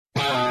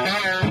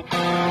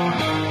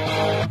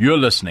You're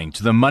listening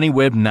to the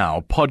MoneyWeb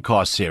Now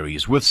podcast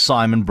series with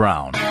Simon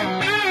Brown.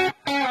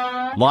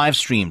 Live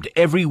streamed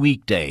every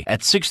weekday at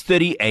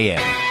 6:30 a.m.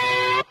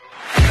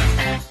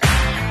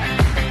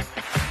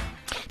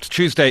 It's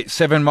Tuesday,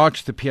 7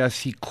 March. The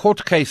PIC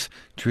court case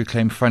to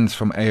reclaim funds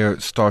from AO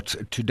starts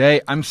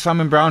today. I'm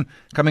Simon Brown,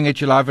 coming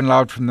at you live and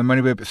loud from the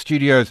MoneyWeb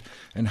studios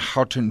in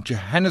Houghton,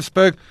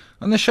 Johannesburg.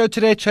 On the show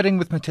today, chatting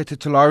with Motete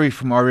Tulare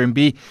from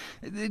RMB.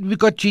 We've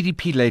got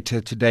GDP later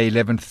today,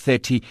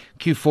 11:30.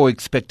 Q4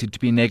 expected to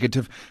be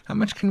negative. How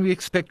much can we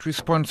expect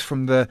response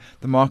from the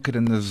market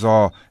and the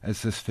ZAR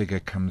as this figure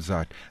comes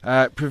out?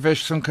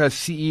 Pravesh Sunka,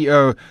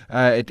 CEO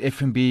at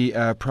FNB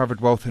Private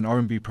Wealth and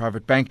RMB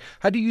Private Bank.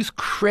 How do you use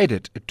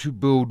credit to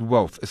build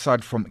wealth,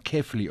 aside from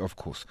carefully, of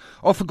course?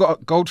 Arthur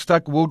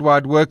Goldstuck,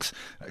 Worldwide Works,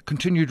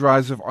 continued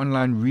rise of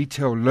online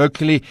retail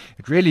locally.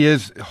 It really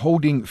is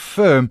holding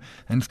firm,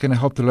 and it's going to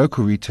help the local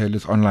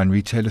retailers, online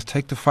retailers,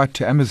 take the fight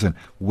to Amazon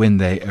when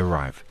they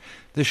arrive.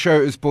 The show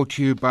is brought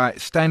to you by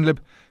Stanlib.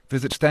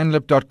 Visit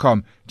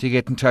stanlib.com to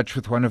get in touch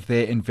with one of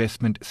their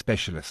investment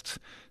specialists.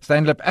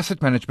 Stanlib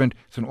Asset Management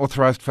is an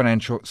authorized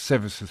financial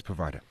services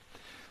provider.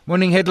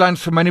 Morning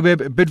headlines from MoneyWeb.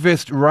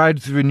 Bidvest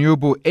rides the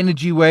renewable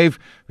energy wave.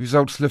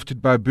 Results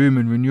lifted by boom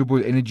in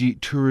renewable energy,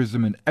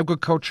 tourism and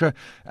agriculture.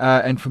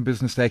 And from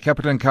Business Day,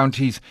 Capital and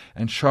Counties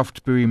and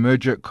Shaftesbury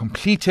merger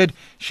completed.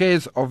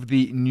 Shares of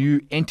the new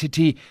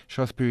entity,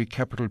 Shaftesbury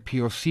Capital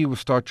PLC, will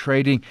start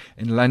trading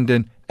in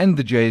London and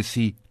the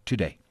JSE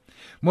today.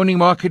 Morning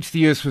markets, the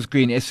US was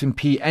green.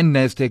 S&P and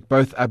Nasdaq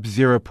both up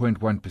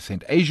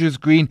 0.1%. Asia's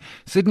green.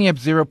 Sydney up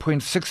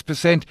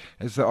 0.6%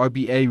 as the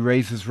RBA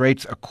raises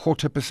rates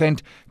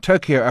 0.25%.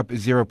 Tokyo up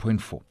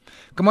 0.4%.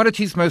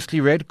 Commodities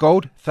mostly red.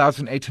 Gold,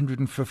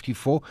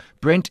 1,854.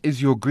 Brent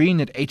is your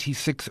green at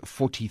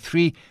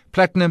 86.43.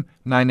 Platinum,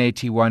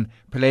 981.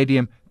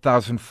 Palladium,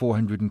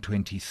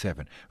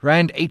 1,427.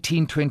 Rand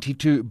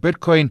 18.22.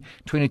 Bitcoin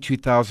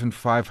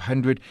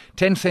 22,500.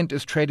 Tencent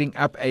is trading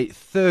up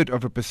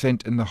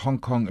 0.33% in the Hong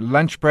Kong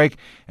lunch break.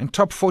 And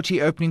top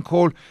 40 opening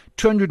call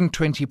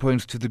 220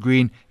 points to the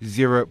green,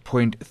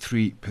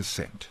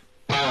 0.3%.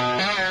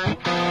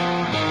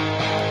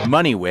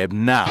 MoneyWeb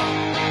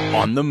Now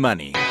on the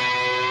money.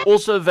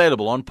 Also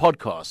available on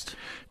podcast.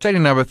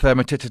 Chatting now with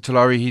Motete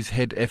Tulare, he's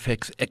head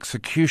FX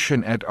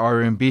execution at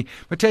RMB.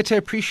 Motete,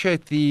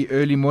 appreciate the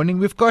early morning.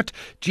 We've got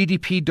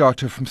GDP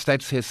data from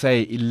Stats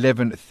SA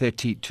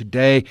 11:30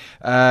 today.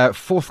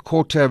 Fourth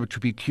quarter, which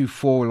would be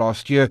Q4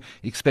 last year,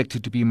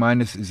 expected to be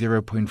minus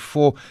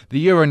 0.4. The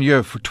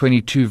year-on-year for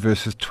 22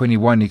 versus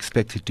 21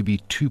 expected to be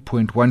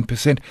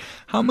 2.1%.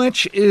 How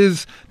much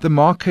is the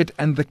market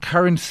and the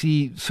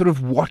currency sort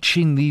of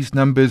watching these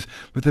numbers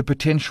with the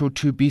potential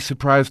to be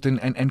surprised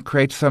and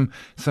create some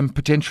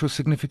potential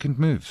significant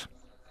moves?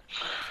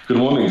 Good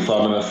morning,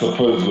 Simon. I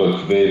suppose,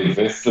 look, the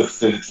investor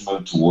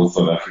sentiment towards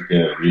South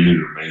Africa really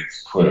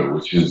remains poor,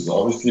 which is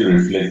obviously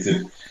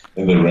reflected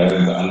in the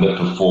rand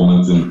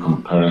underperformance in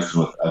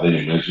comparison with other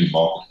emerging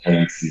market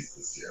currencies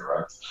this year,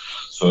 right?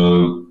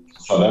 So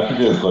South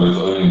Africa has got its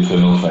own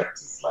internal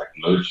factors like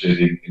load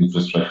shedding,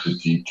 infrastructure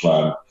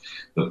decline,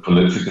 the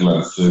political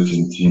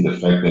uncertainty, the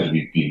fact that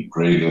we've been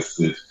grey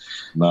listed.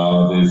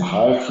 Now, there's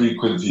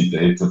high-frequency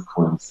data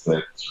points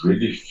that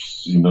really,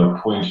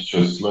 point to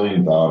a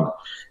slowing down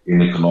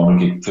in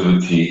economic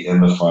activity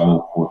in the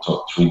final quarter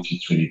of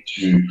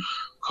 2022,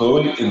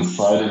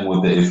 coinciding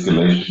with the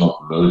escalation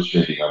of load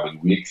shedding. I mean,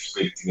 we're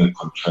expecting a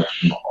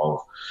contraction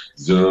of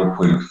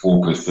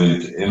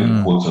 0.4%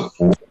 in quarter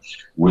four,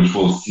 which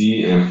will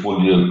see a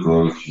full-year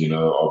growth,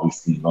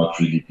 obviously not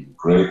really being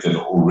great. And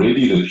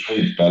already the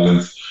trade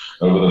balance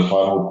over the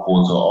final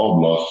quarter of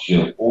last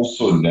year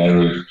also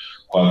narrowed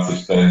quite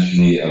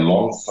substantially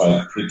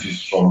alongside pretty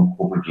strong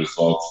corporate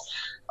results.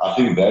 I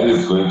think that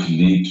is going to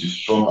lead to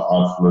strong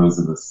outflows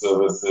in the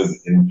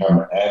services,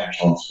 income and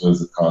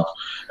transfers account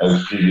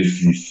as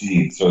previously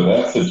seen. So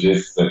that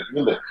suggests that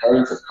even the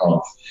current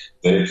account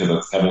data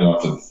that's coming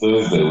out on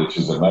Thursday, which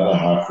is another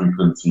high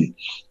frequency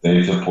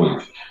data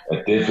point,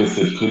 a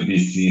deficit could be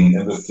seen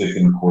in the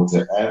second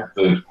quarter and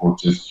third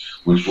quarters,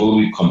 which will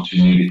be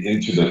continued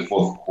into the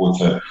fourth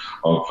quarter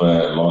of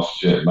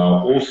last year.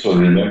 Now, also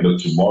remember,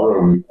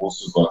 tomorrow we've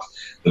also got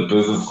the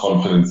business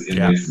confidence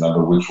index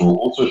number, which will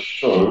also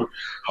show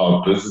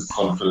how business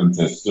confidence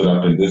has stood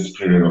up in this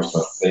period of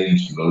sustained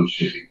load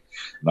shedding.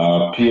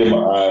 Now,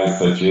 PMI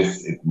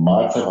suggests it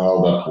might have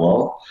held up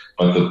well,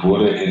 but the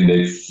broader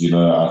index,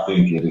 I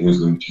think it is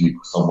going to be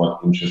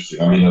somewhat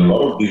interesting. I mean, a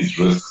lot of these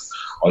risks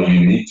are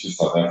unique to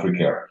South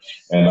Africa,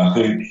 and I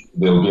think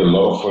there will be a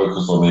lot of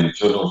focus on the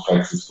internal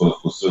factors for the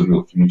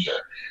foreseeable future.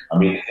 I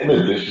mean, in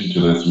addition to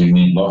this, we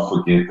need not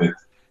forget that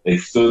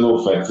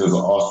external factors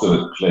are still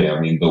at play. I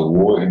mean, the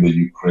war in the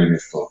Ukraine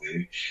is still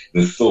there.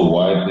 There's still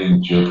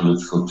widening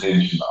geopolitical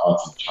tension out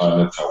in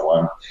China,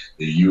 Taiwan,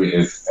 the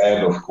US,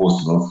 and of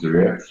course North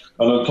Korea.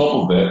 And on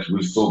top of that,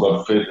 we've still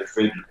got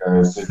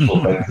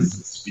central bankers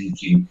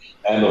speaking,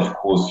 and of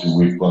course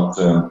we've got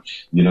the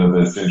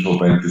central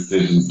bank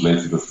decisions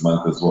later this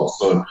month as well.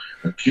 So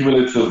a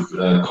cumulative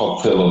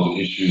cocktail of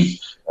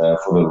issues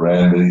for the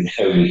rand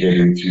as we head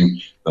into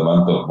the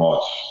month of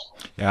March.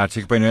 Yeah, I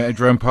take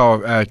Jerome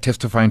Powell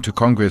testifying to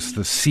Congress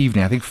this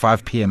evening, I think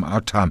 5 p.m.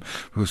 our time.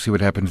 We'll see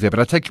what happens there. But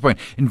I take your point.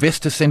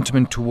 Investor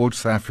sentiment towards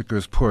South Africa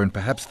is poor, and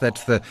perhaps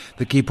that's the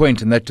key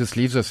point, and that just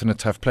leaves us in a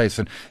tough place.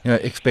 And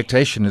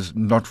expectation is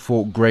not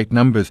for great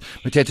numbers.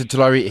 Mutete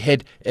Tulari,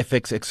 Head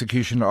FX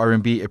Execution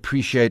RMB,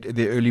 appreciate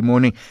the early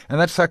morning. And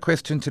that's our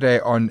question today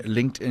on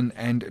LinkedIn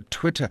and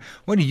Twitter.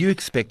 What are you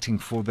expecting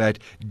for that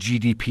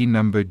GDP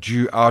number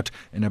due out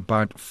in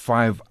about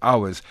 5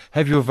 hours?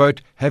 Have your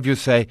vote, have your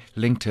say,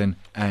 LinkedIn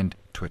and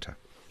Twitter.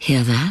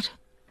 Hear that?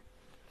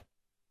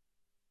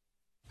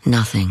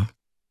 Nothing.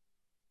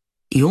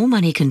 Your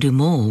money can do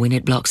more when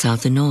it blocks out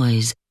the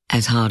noise,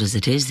 as hard as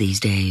it is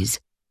these days.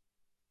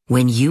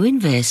 When you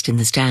invest in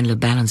the Stanlib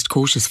Balanced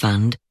Cautious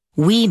Fund,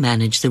 we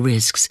manage the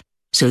risks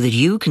so that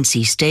you can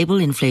see stable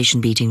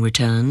inflation-beating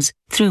returns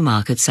through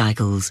market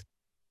cycles.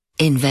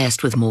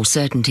 Invest with more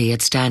certainty at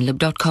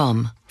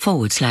stanlib.com/more.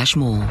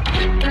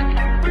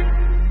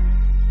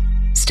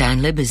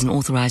 Stanlib is an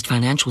authorized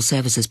financial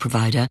services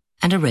provider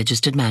and a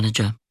registered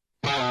manager.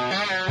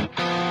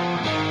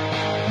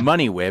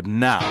 MoneyWeb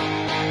now,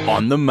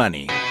 on the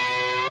money.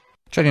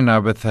 Chatting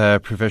now with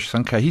Pravesh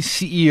Sankar. He's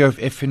CEO of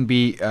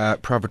FNB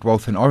Private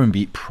Wealth and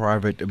RMB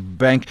Private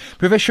Bank.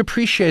 Pravesh,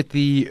 appreciate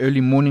the early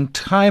morning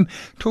time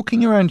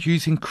talking around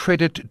using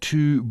credit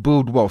to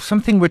build wealth,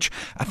 something which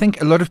I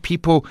think a lot of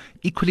people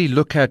equally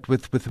look at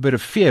with a bit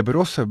of fear, but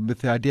also with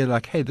the idea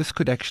like, hey, this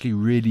could actually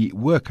really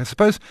work. I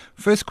suppose,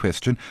 first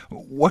question,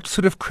 what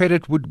sort of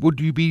credit would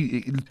you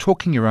be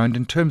talking around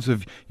in terms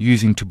of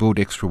using to build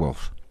extra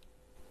wealth?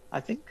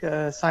 I think,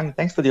 Simon,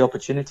 thanks for the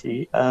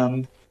opportunity.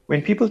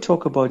 When people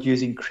talk about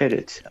using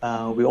credit,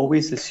 we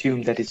always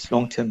assume that it's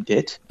long-term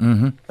debt.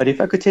 Mm-hmm. But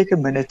if I could take a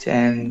minute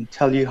and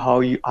tell you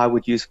how I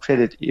would use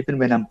credit, even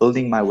when I'm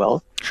building my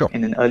wealth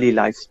in an early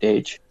life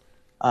stage.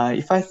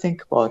 If I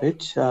think about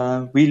it,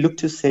 we look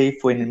to save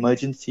for an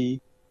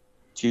emergency,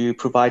 to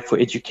provide for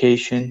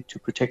education, to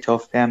protect our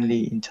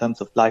family in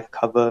terms of life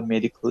cover,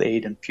 medical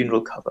aid, and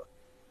funeral cover.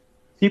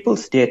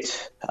 People's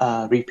debt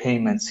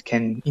repayments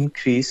can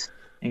increase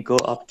and go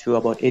up to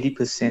about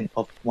 80%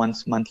 of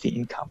one's monthly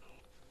income,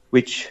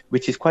 which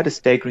is quite a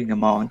staggering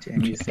amount,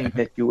 and you think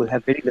that you will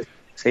have very little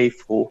to save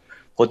for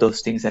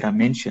those things that I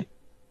mentioned.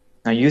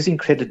 Now, using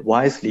credit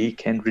wisely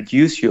can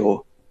reduce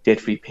your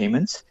debt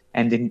repayments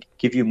and then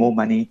give you more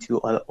money to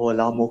or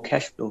allow more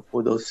cash flow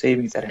for those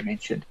savings that I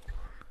mentioned.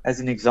 As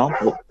an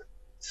example,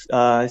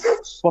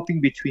 swapping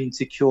between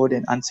secured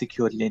and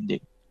unsecured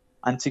lending.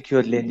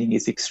 Unsecured lending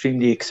is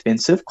extremely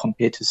expensive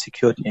compared to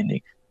secured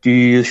lending. Do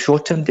you use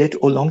short-term debt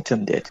or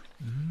long-term debt?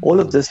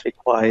 All of this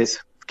requires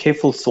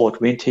careful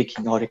thought when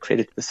taking out a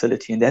credit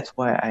facility, and that's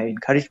why I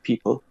encourage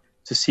people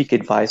to seek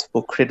advice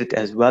for credit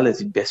as well as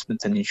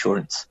investments and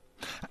insurance.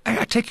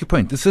 I take your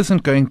point. This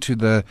isn't going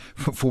to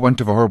for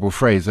want of a horrible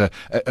phrase, a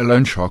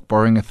loan shark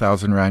borrowing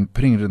 1,000 rand,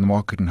 putting it in the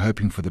market and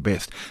hoping for the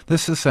best.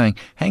 This is saying,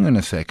 hang on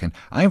a second,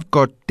 I've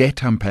got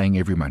debt I'm paying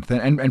every month.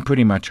 And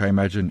pretty much I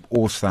imagine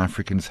all South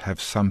Africans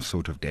have some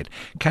sort of debt.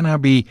 Can I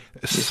be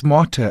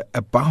smarter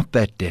about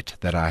that debt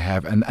that I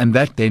have? And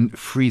that then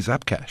frees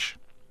up cash.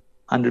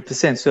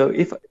 100%. So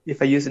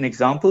if I use an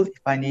example,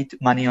 if I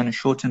need money on a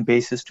short-term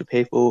basis to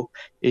pay for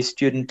a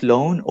student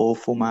loan or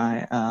for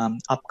my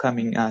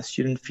upcoming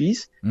student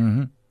fees,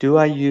 do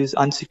I use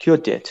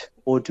unsecured debt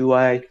or do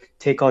I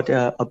take out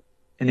an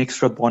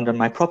extra bond on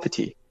my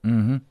property?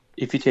 Mm-hmm.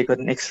 If you take out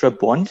an extra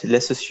bond,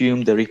 let's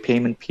assume the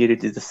repayment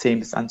period is the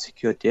same as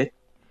unsecured debt.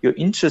 Your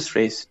interest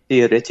rates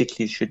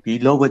theoretically should be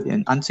lower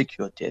than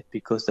unsecured debt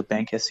because the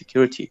bank has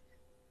security.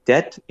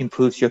 That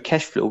improves your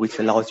cash flow, which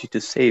allows you to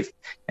save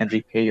and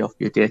repay off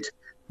your debt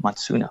much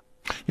sooner.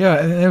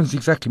 Yeah, that was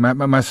exactly.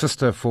 My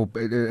sister, for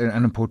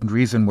an important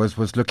reason,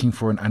 was looking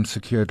for an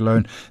unsecured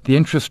loan. The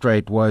interest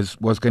rate was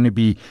going to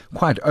be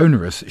quite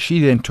onerous. She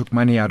then took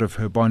money out of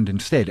her bond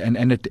instead, and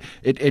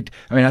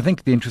I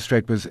think the interest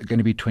rate was going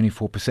to be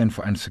 24%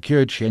 for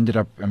unsecured. She ended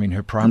up,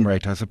 her prime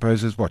rate, I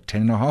suppose, is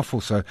 10.5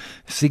 or so.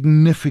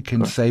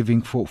 Significant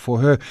saving for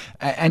her,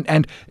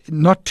 and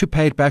not to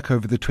pay it back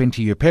over the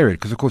 20-year period,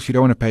 because of course you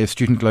don't want to pay a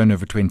student loan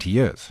over 20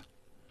 years.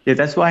 Yeah,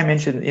 that's why I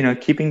mentioned,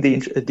 keeping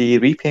the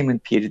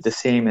repayment period the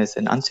same as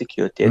an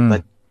unsecured debt,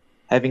 but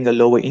having a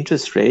lower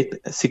interest rate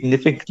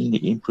significantly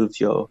improves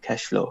your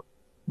cash flow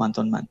month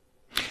on month.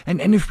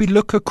 And if we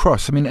look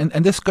across, I mean,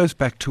 and this goes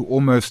back to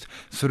almost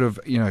sort of,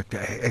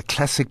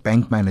 classic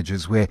bank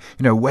managers where,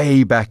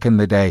 way back in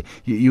the day,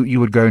 you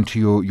would go into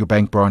your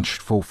bank branch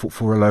for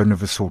a loan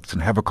of a sort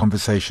and have a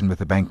conversation with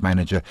the bank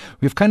manager.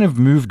 We've kind of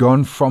moved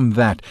on from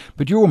that.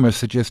 But you're almost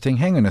suggesting,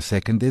 hang on a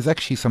second, there's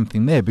actually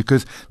something there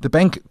because the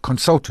bank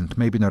consultant,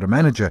 maybe not a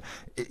manager,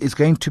 is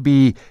going to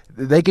be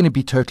they're going to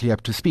be totally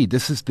up to speed.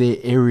 This is their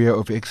area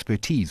of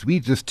expertise. We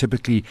just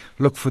typically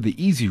look for the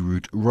easy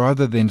route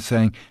rather than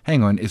saying,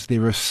 hang on, is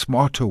there a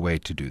smarter way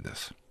to do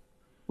this?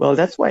 Well,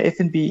 that's why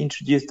FNB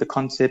introduced the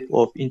concept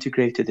of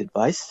integrated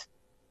advice.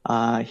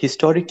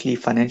 Historically,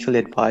 financial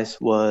advice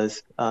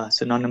was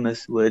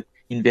synonymous with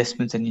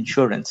investments and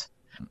insurance.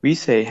 We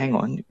say, hang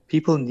on,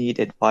 people need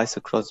advice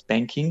across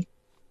banking,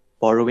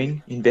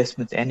 borrowing,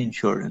 investments, and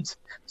insurance.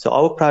 So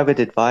our private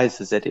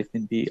advisors at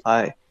FNB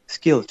are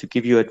skilled to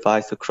give you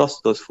advice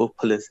across those 4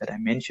 pillars that I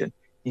mentioned,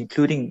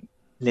 including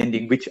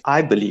lending, which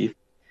I believe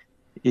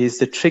is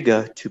the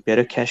trigger to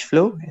better cash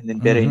flow and then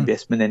better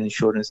investment and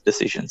insurance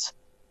decisions.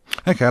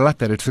 Okay, I like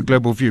that. It's a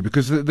global view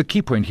because the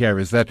key point here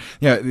is that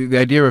the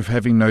idea of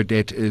having no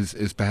debt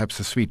is perhaps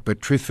a sweet, but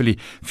truthfully,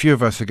 few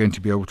of us are going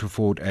to be able to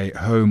afford a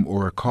home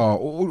or a car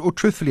or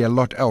truthfully a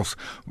lot else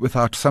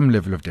without some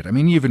level of debt. I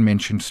mean, you even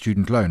mentioned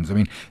student loans. I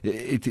mean,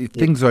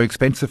 things are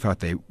expensive out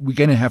there. We're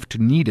going to have to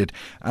need it.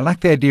 I like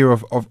the idea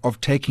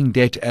of taking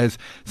debt as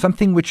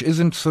something which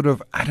isn't sort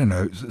of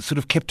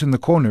kept in the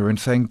corner and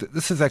saying that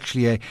this is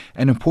actually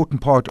an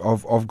important part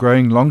of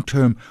growing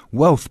long-term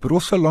wealth, but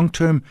also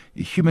long-term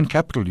human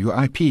capital.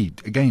 Your IP,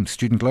 again,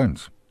 student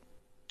loans.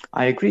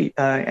 I agree.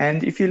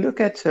 And if you look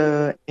at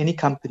any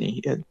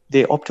company,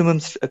 their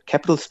optimum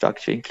capital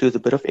structure includes a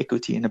bit of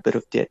equity and a bit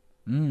of debt.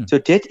 So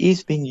debt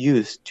is being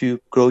used to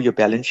grow your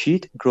balance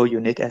sheet, grow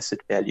your net asset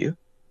value.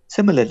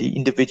 Similarly,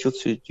 individuals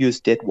should use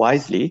debt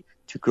wisely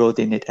to grow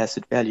their net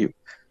asset value.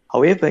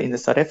 However, in the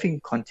South African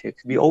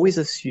context, we always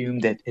assume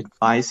that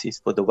advice is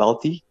for the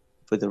wealthy,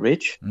 for the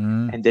rich,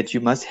 and that you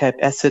must have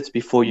assets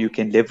before you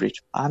can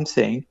leverage. I'm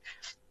saying,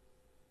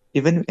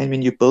 even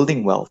when you're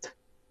building wealth,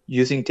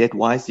 using debt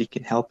wisely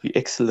can help you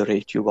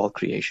accelerate your wealth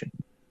creation.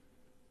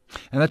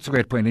 And that's a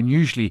great point. And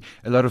usually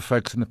a lot of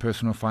folks in the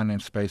personal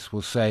finance space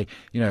will say,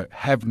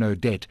 have no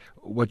debt.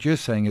 What you're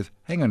saying is,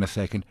 hang on a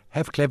second,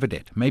 have clever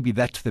debt. Maybe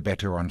that's the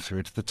better answer.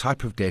 It's the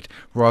type of debt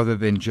rather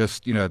than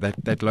just,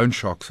 that loan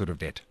shark sort of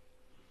debt.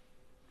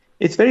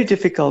 It's very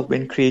difficult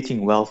when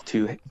creating wealth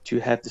to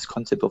have this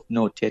concept of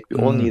no debt. We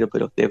all need a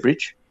bit of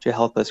leverage to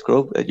help us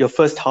grow. Your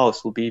first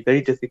house will be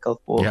very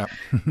difficult for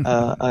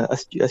a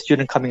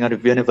student coming out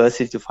of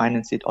university to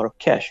finance it out of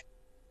cash.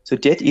 So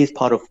debt is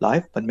part of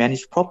life, but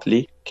managed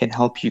properly can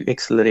help you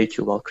accelerate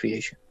your wealth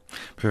creation.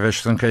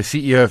 Pravesh Sonke,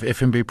 CEO of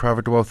FNB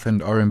Private Wealth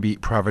and RMB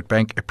Private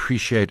Bank,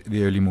 appreciate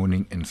the early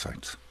morning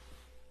insights.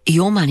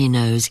 Your money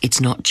knows it's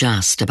not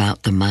just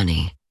about the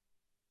money.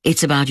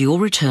 It's about your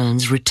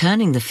returns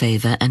returning the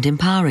favor and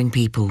empowering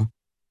people.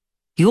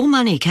 Your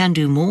money can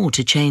do more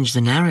to change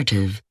the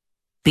narrative.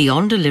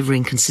 Beyond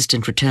delivering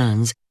consistent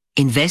returns,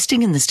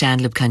 investing in the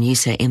Stanlib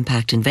Khanyisa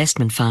Impact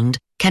Investment Fund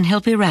can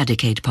help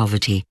eradicate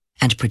poverty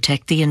and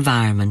protect the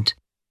environment.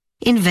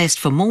 Invest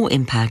for more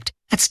impact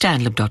at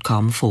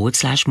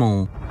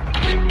stanlib.com/more.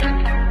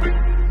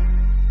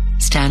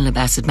 Stanlib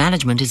Asset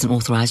Management is an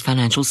authorized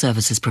financial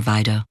services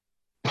provider.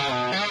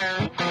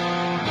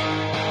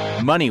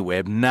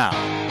 MoneyWeb now.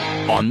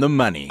 On the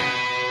money.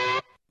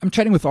 I'm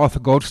chatting with Arthur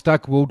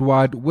Goldstuck,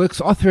 Worldwide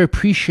Works. Arthur,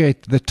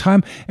 appreciate the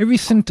time. A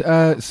recent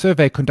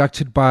survey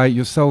conducted by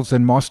yourselves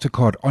and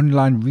MasterCard,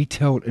 Online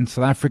Retail in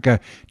South Africa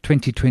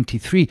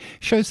 2023,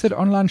 shows that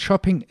online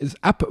shopping is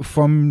up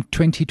from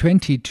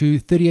 2020 to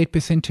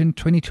 38% in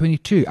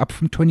 2022, up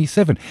from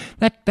 27%.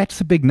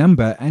 That's a big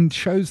number and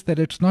shows that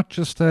it's not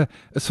just a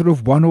sort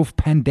of one-off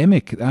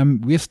pandemic.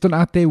 We're still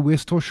out there. We're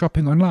still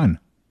shopping online.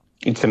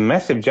 It's a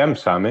massive jump,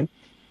 Simon.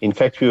 In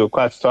fact, we were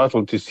quite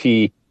startled to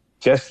see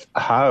just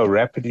how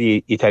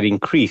rapidly it had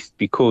increased,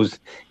 because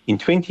in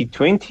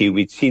 2020,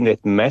 we'd seen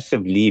that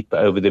massive leap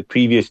over the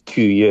previous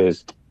 2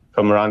 years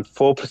from around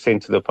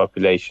 4% of the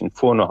population,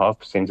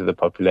 4.5% of the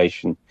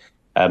population,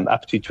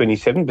 up to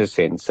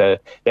 27%. So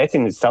that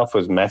in itself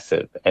was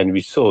massive. And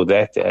we saw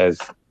that as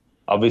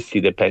obviously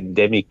the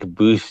pandemic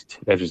boost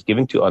that was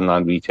given to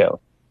online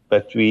retail.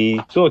 But we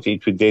thought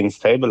it would then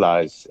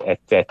stabilize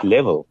at that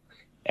level.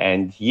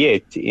 And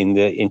yet, in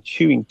the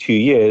ensuing 2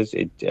 years,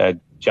 it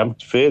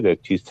jumped further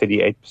to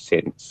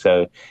 38%.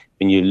 So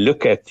when you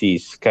look at the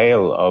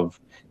scale of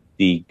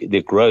the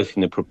growth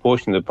in the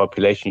proportion of the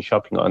population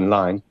shopping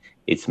online,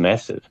 it's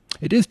massive.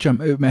 It is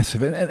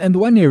massive. And the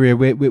one area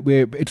where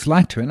it's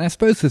lighter, and I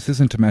suppose this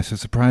isn't a massive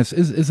surprise,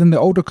 is in the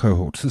older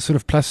cohorts, the sort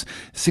of plus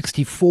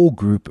 64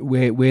 group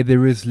where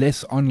there is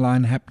less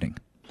online happening.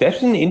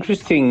 That's an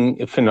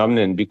interesting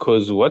phenomenon,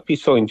 because what we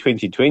saw in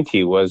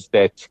 2020 was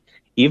that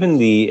even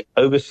the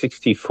over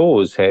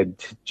 64s had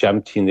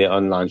jumped in their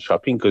online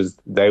shopping, because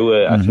they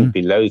were, I think,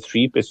 below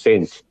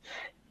 3%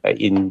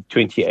 in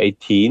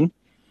 2018.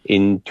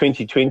 In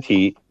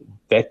 2020,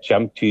 that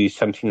jumped to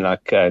something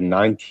like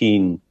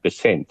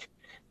 19%.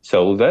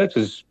 So although it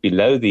was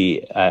below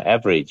the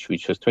average,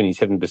 which was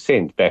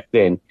 27% back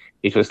then,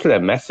 it was still a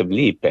massive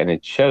leap. And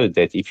it showed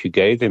that if you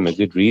gave them a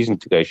good reason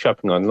to go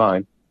shopping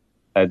online,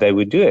 they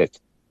would do it.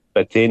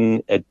 But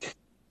then it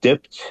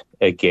dipped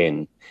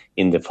again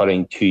in the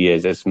following 2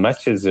 years, as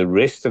much as the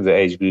rest of the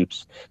age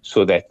groups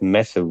saw that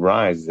massive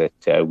rise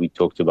that we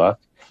talked about.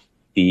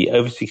 The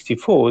over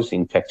 64s,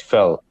 in fact,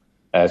 fell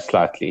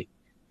slightly.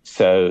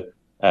 So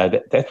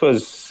that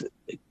was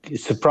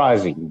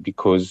surprising,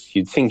 because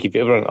you'd think if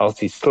everyone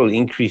else is still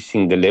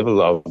increasing the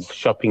level of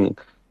shopping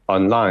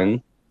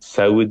online,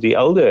 so would the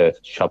older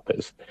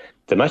shoppers,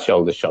 the much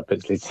older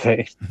shoppers, let's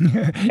say.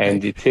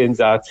 And it turns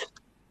out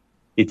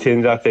they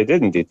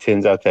didn't. It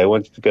turns out they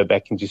wanted to go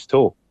back into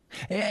store.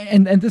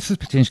 And this is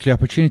potentially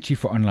opportunity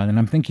for online. And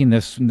I'm thinking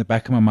this in the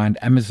back of my mind.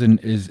 Amazon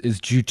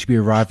is due to be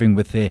arriving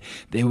with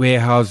their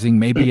warehousing,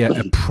 maybe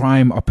a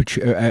prime a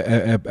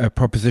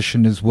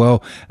proposition as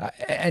well,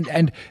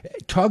 and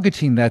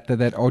targeting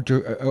that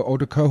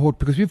older cohort,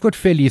 because we've got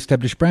fairly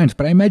established brands,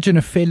 but I imagine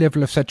a fair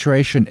level of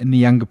saturation in the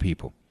younger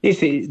people. Yes,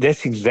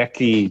 that's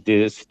exactly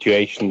the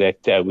situation that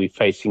we're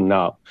facing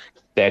now.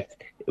 That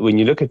when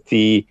you look at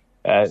the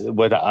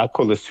what I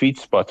call the sweet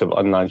spot of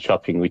online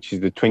shopping, which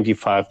is the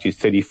 25 to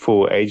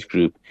 34 age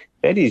group,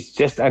 that is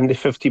just under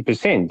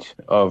 50%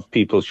 of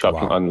people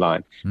shopping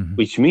online,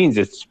 which means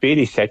it's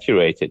fairly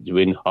saturated.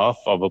 When half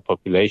of a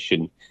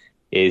population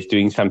is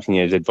doing something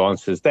as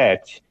advanced as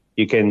that,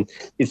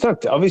 it's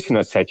not obviously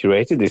not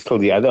saturated. There's still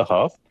the other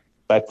half,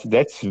 but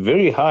that's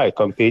very high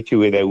compared to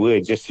where they were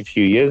just a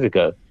few years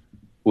ago.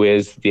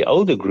 Whereas the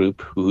older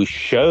group, who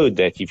showed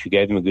that if you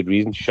gave them a good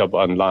reason to shop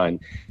online,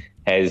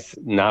 has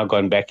now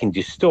gone back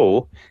into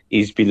store,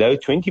 is below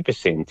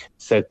 20%.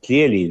 So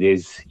clearly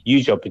there's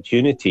huge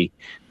opportunity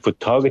for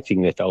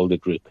targeting that older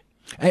group.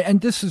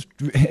 And this is,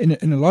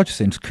 in a large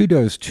sense,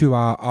 kudos to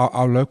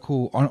our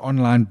local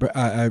online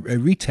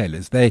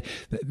retailers. They,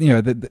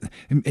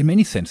 in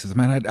many senses,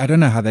 I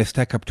don't know how they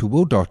stack up to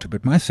world data,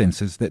 but my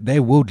sense is that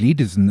they're world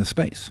leaders in the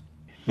space.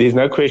 There's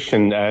no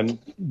question.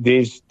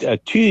 There's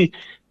two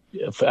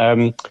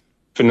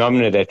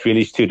phenomena that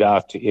really stood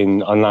out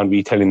in online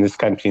retail in this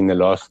country in the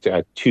last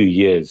 2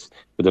 years,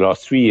 or the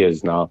last 3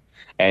 years now.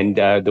 And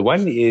the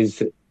one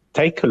is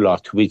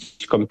Takealot,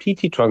 which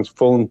completely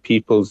transformed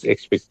people's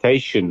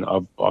expectation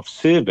of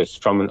service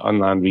from an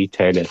online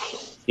retailer,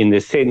 in the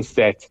sense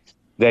that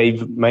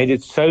they've made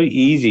it so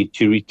easy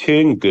to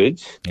return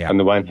goods on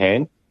the one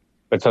hand,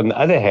 but on the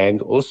other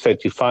hand, also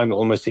to find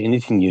almost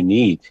anything you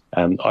need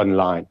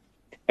online.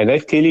 And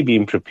they've clearly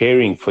been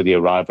preparing for the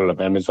arrival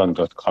of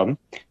Amazon.com,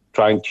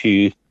 trying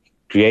to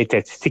create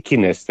that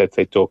stickiness that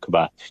they talk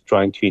about,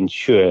 trying to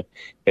ensure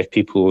that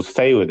people will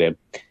stay with them.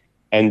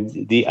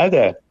 And the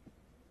other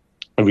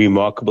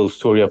remarkable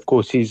story, of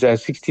course, is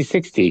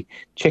 6060,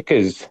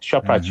 Checkers,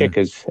 Shoprite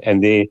Checkers,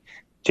 and their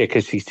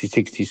Checkers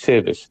 6060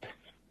 service,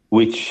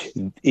 which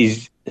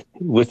is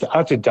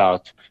without a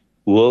doubt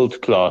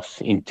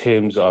world-class in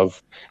terms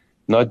of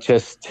not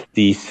just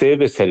the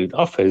service that it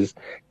offers,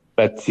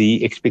 but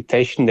the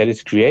expectation that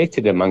it's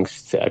created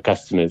amongst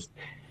customers,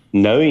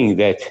 knowing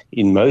that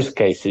in most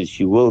cases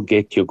you will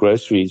get your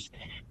groceries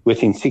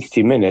within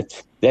 60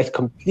 minutes. That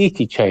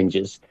completely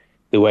changes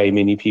the way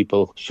many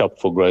people shop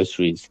for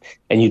groceries.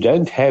 And you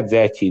don't have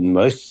that in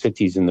most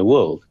cities in the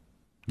world.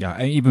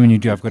 Yeah, even when you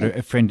do, I've got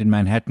a friend in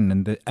Manhattan,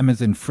 and the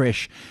Amazon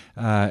Fresh,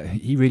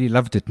 he really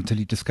loved it until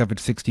he discovered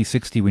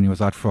 6060 when he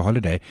was out for a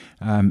holiday,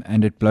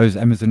 and it blows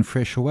Amazon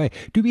Fresh away.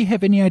 Do we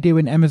have any idea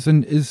when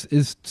Amazon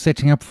is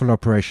setting up full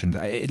operations?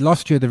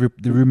 Last year, the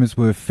rumors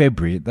were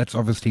February. That's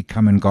obviously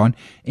come and gone.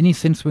 Any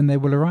sense when they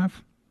will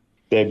arrive?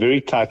 They're very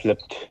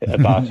tight-lipped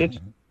about it.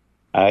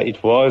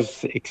 It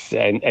was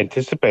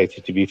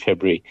anticipated to be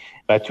February,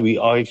 but we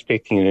are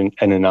expecting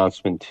an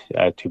announcement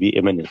to be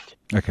imminent.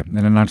 Okay,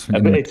 an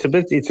announcement. It's a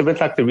bit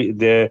like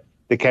the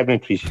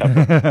cabinet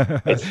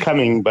reshuffle. It's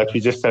coming, but we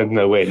just don't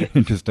know when.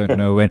 You just don't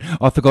know when.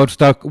 Arthur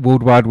Goldstock,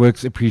 Worldwide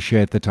Works,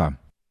 appreciate the time.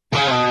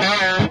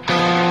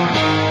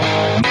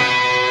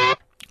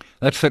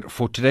 That's it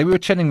for today. We were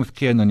chatting with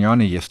Kia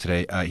Nonyane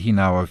yesterday, he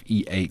now of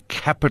EA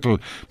Capital,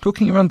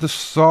 talking around the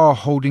SAR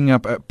holding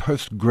up a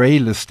post-grey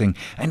listing.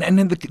 And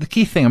then the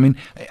key thing, I mean,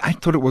 I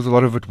thought it was a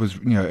lot of it was,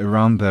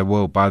 around the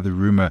world by the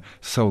rumor,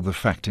 sell the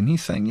fact. And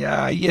he's saying,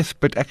 yes,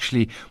 but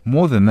actually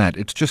more than that,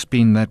 it's just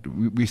been that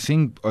we're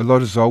seeing a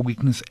lot of ZAR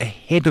weakness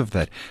ahead of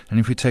that. And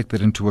if we take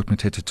that into what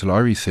Mteto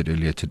Tulare said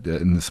earlier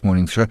in this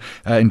morning's show,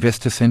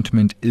 investor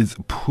sentiment is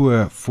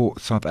poor for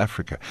South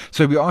Africa.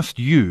 So we asked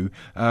you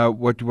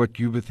what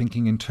you were thinking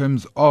in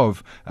terms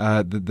of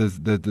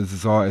the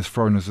ZAR as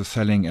foreigners are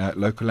selling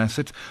local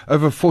assets.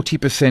 Over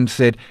 40%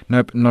 said,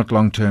 nope, not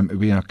long term.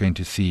 We're not going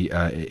to see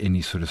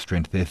any sort of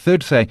strength there.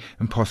 Third say,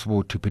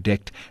 impossible to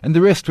predict. And the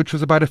rest, which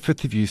was about a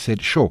fifth of you,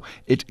 said, sure,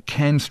 it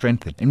can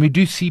strengthen. And we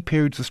do see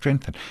periods of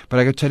strengthen.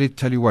 But I got to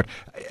tell you what,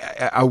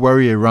 I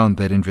worry around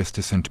that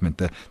investor sentiment.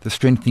 The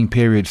strengthening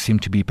periods seem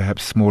to be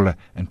perhaps smaller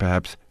and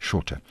perhaps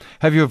shorter.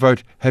 Have your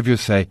vote, have your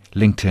say,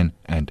 LinkedIn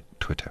and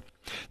Twitter.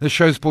 The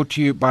show is brought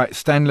to you by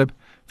Stanlib.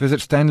 Visit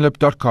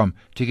stanlib.com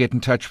to get in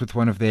touch with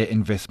one of their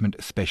investment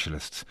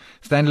specialists.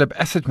 Stanlib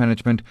Asset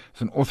Management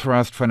is an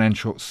authorized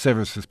financial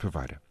services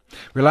provider.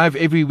 We're live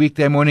every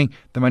weekday morning,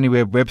 the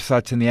MoneyWeb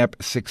website and the app,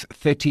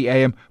 6:30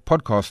 a.m.,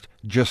 podcast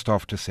just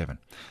after 7.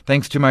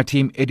 Thanks to my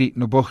team, Eddie,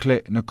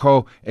 Nobochle,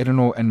 Nicole,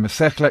 Edenor and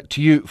Masechla,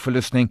 to you for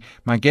listening,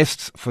 my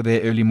guests for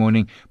their early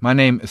morning. My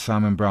name is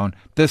Simon Brown.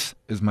 This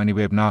is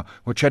MoneyWeb Now.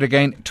 We'll chat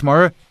again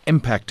tomorrow.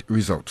 Impact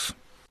results.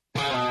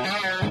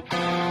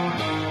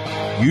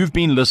 You've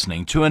been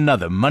listening to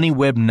another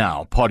MoneyWeb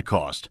Now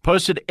podcast,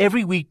 posted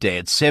every weekday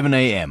at 7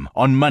 a.m.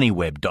 on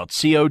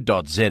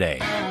moneyweb.co.za.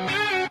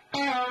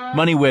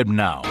 MoneyWeb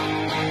Now,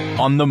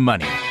 on the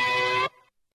money.